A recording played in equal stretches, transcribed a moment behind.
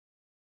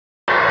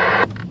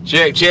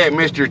Check,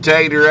 Mr.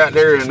 Tater out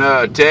there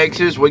in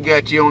Texas. We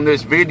got you on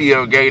this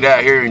video gate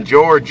out here in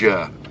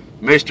Georgia.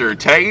 Mr.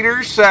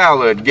 Tater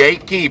Salad,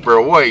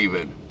 Gatekeeper,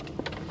 waving.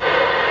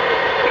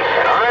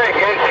 Alright,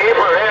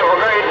 Gatekeeper, have a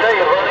great day,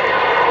 buddy.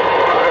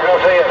 Like I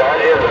said,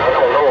 I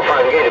don't know if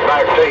I can get it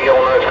back to you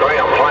on this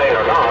ground plane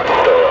or not.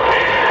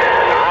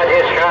 I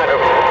just kind of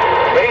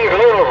be a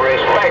little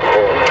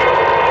respectful.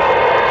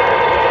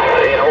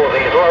 You know,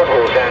 these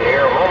locals down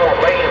here, I'm on my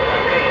band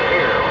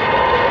here.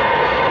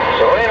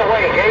 So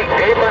anyway,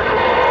 Gatekeeper,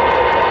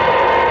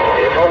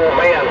 if old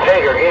man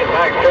Tater get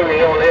back to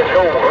me on this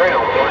whole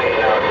ground plane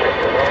out there.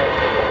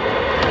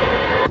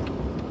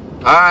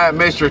 Alright,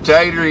 Mr.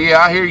 Tater, yeah,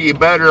 I hear you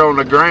better on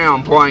the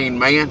ground plane,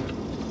 man.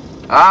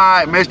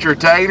 Alright, Mr.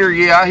 Tater,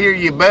 yeah, I hear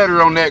you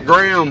better on that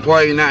ground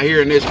plane out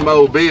here in this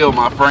Mobile,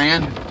 my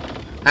friend.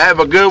 Have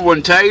a good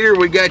one, Tater.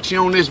 We got you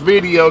on this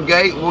video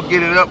gate. We'll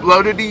get it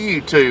uploaded to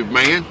YouTube,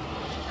 man.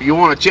 If you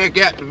want to check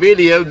out the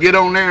video, get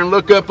on there and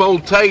look up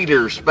old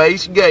Tater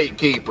Space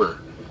Gatekeeper.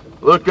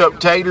 Look up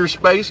Tater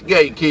Space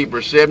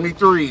Gatekeeper.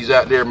 73's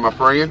out there, my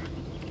friend.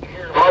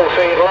 Most of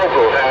these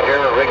locals out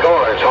here,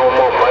 regardless on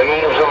my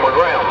planes, on my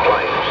ground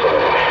planes. So,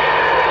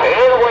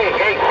 anyway,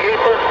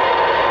 Gatekeeper,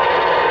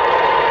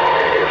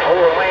 if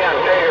old man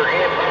Tater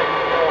gets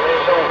on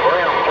this old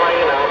ground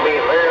plane, I'll be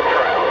very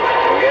proud.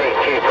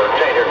 Gatekeeper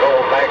Tater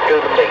going back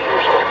to the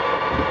beach.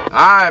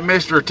 Alright,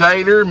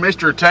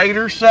 Mr.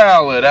 Tater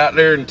Salad out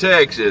there in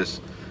Texas.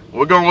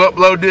 We're going to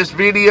upload this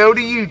video to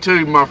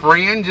YouTube, my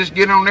friend. Just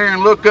get on there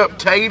and look up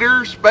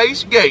Tater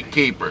Space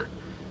Gatekeeper.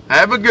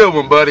 Have a good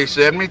one, buddy.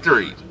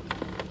 73.